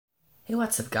Hey,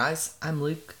 what's up guys? I'm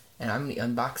Luke, and I'm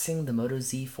unboxing the Moto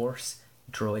Z Force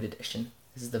Droid Edition.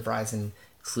 This is the Verizon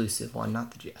exclusive one,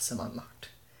 not the GSM Unlocked.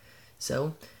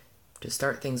 So, to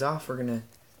start things off, we're going to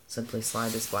simply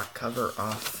slide this black cover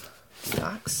off the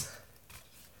box.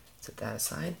 Set that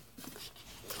aside.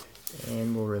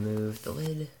 And we'll remove the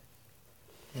lid.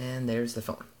 And there's the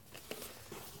phone.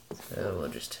 So we'll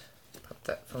just pop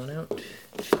that phone out.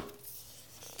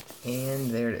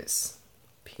 And there it is.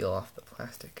 Peel off the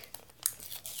plastic.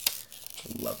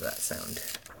 Love that sound.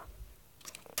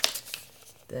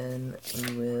 Then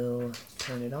we will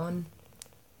turn it on.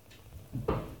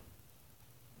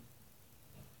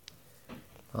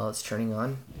 While it's turning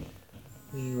on,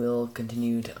 we will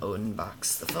continue to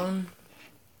unbox the phone.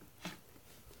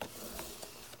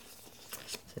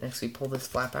 So next we pull this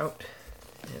flap out.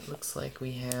 It looks like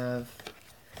we have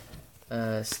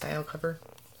a style cover.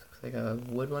 Looks like a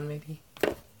wood one maybe. Go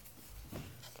ahead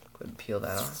and peel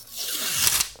that off.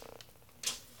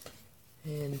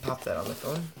 And pop that on the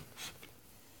phone.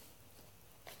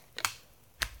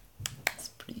 It's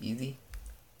pretty easy.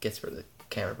 Gets rid of the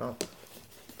camera mount.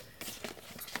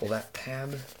 Pull that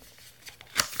tab.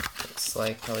 Looks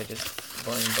like probably just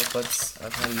boring booklets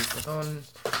of how to use the phone.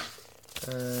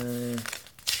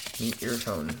 Meet your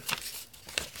phone. Looks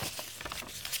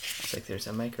like there's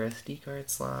a micro SD card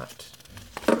slot,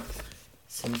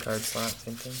 SIM card slot,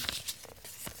 same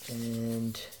thing,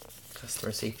 and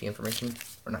customer safety information.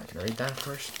 We're not going to read that, of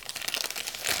course.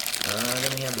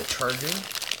 Then we have the charger.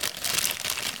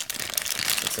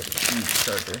 Looks like a huge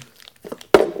charger.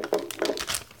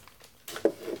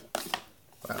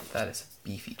 Wow, that is a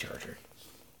beefy charger.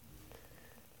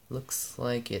 Looks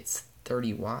like it's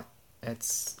 30 watt.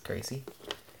 That's crazy.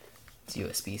 It's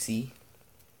USB-C.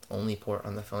 Only port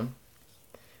on the phone.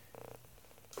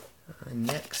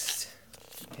 Next,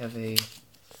 we have a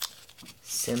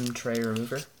SIM tray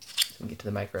remover. So we can get to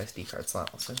the micro SD card slot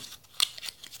also.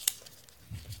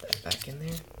 Put that back in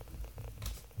there.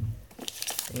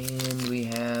 And we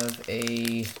have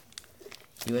a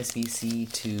USB-C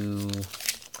to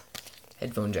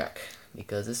headphone jack,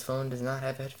 because this phone does not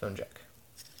have a headphone jack.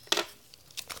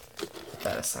 Put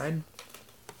that aside.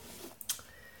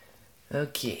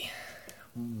 Okay,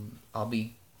 I'll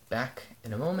be back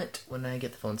in a moment when I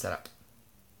get the phone set up.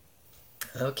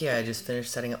 Okay, I just finished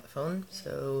setting up the phone,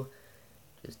 so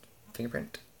just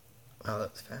fingerprint. Wow,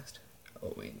 that was fast.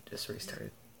 Oh, we just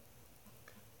restarted.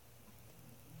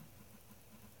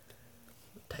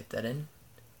 Type that in.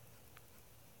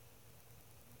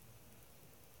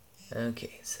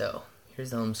 Okay, so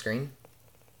here's the home screen.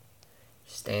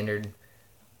 Standard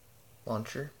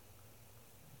launcher.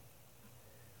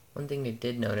 One thing I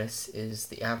did notice is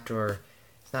the app drawer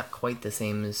is not quite the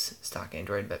same as stock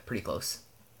Android, but pretty close.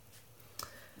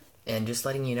 And just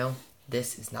letting you know,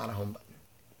 this is not a home button.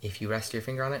 If you rest your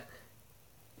finger on it,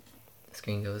 the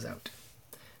screen goes out.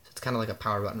 So it's kind of like a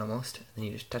power button almost, and then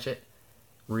you just touch it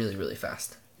really, really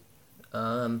fast.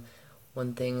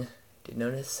 One thing I did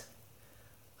notice,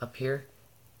 up here,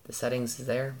 the settings is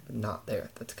there, but not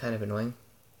there. That's kind of annoying.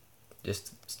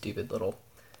 Just a stupid little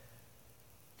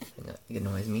thing that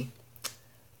annoys me.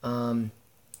 We'll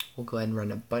go ahead and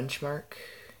run a benchmark.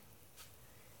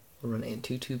 We'll run a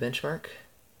Antutu benchmark.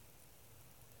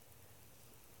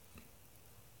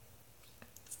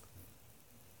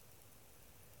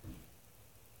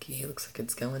 Okay, looks like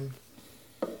it's going.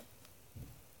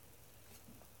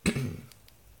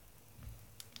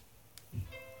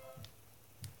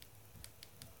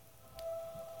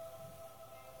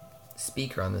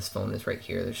 Speaker on this phone is right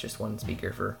here. There's just one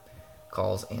speaker for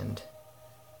calls and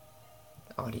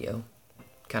audio.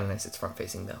 Kind of nice it's front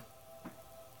facing though.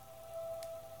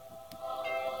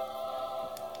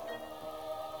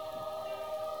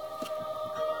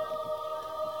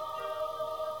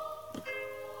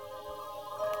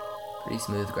 Pretty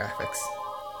smooth graphics.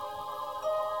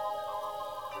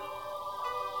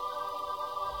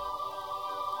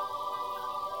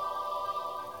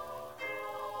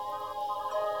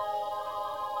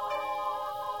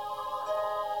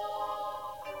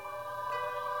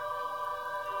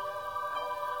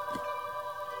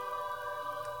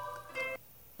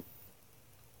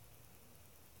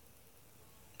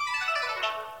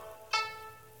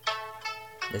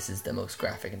 This is the most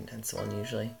graphic intense one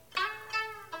usually.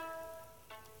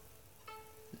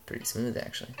 Pretty smooth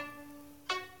actually.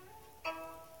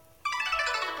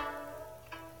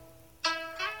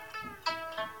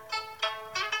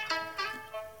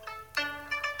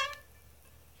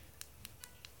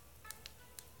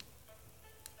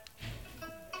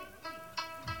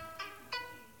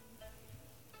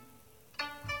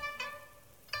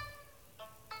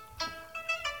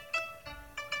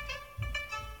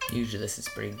 Usually this is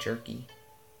pretty jerky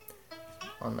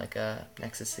on like a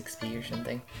Nexus 6P or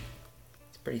something.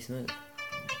 It's pretty smooth.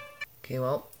 Okay,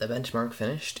 well, the benchmark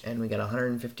finished and we got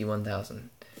 151,000.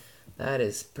 That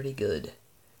is pretty good.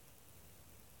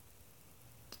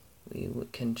 We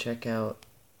can check out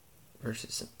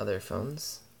versus some other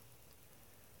phones.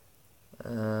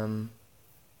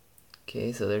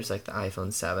 Okay, so there's like the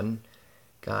iPhone 7,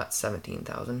 got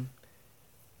 17,000.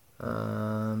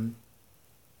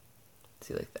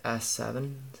 See, like the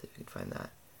S7, see if we can find that.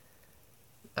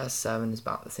 S7 is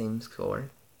about the same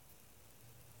score.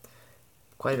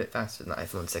 Quite a bit faster than the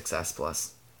iPhone 6s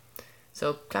Plus.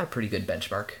 So, got a pretty good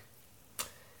benchmark.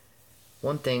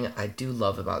 One thing I do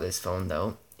love about this phone,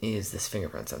 though, is this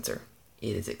fingerprint sensor.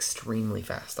 It is extremely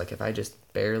fast. Like, if I just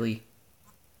barely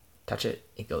touch it,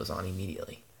 it goes on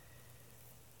immediately.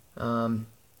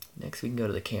 Next, we can go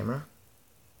to the camera.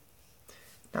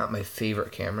 Not my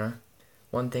favorite camera.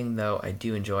 One thing, though, I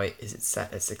do enjoy is it's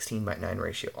set at 16:9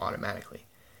 ratio automatically.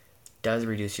 Does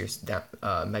reduce your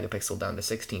megapixel down to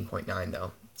 16.9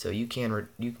 though, so you can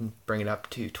bring it up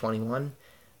to 21,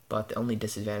 but the only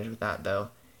disadvantage with that though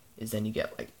is then you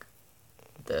get like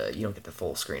you don't get the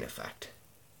full screen effect.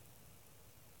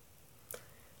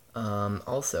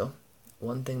 Also,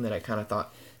 one thing that I kind of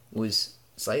thought was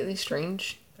slightly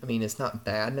strange, I mean it's not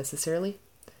bad necessarily,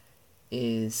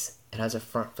 is it has a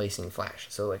front-facing flash.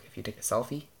 So like if you take a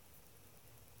selfie,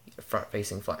 you get a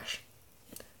front-facing flash.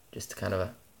 Just kind of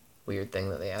a weird thing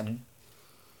that they added.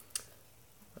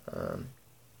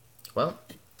 Well,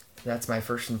 that's my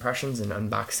first impressions and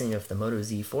unboxing of the Moto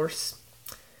Z Force.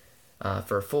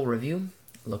 For a full review,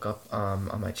 look up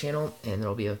on my channel, and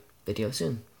there'll be a video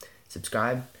soon.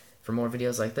 Subscribe for more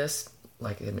videos like this.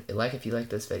 Like if you like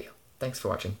this video. Thanks for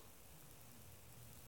watching.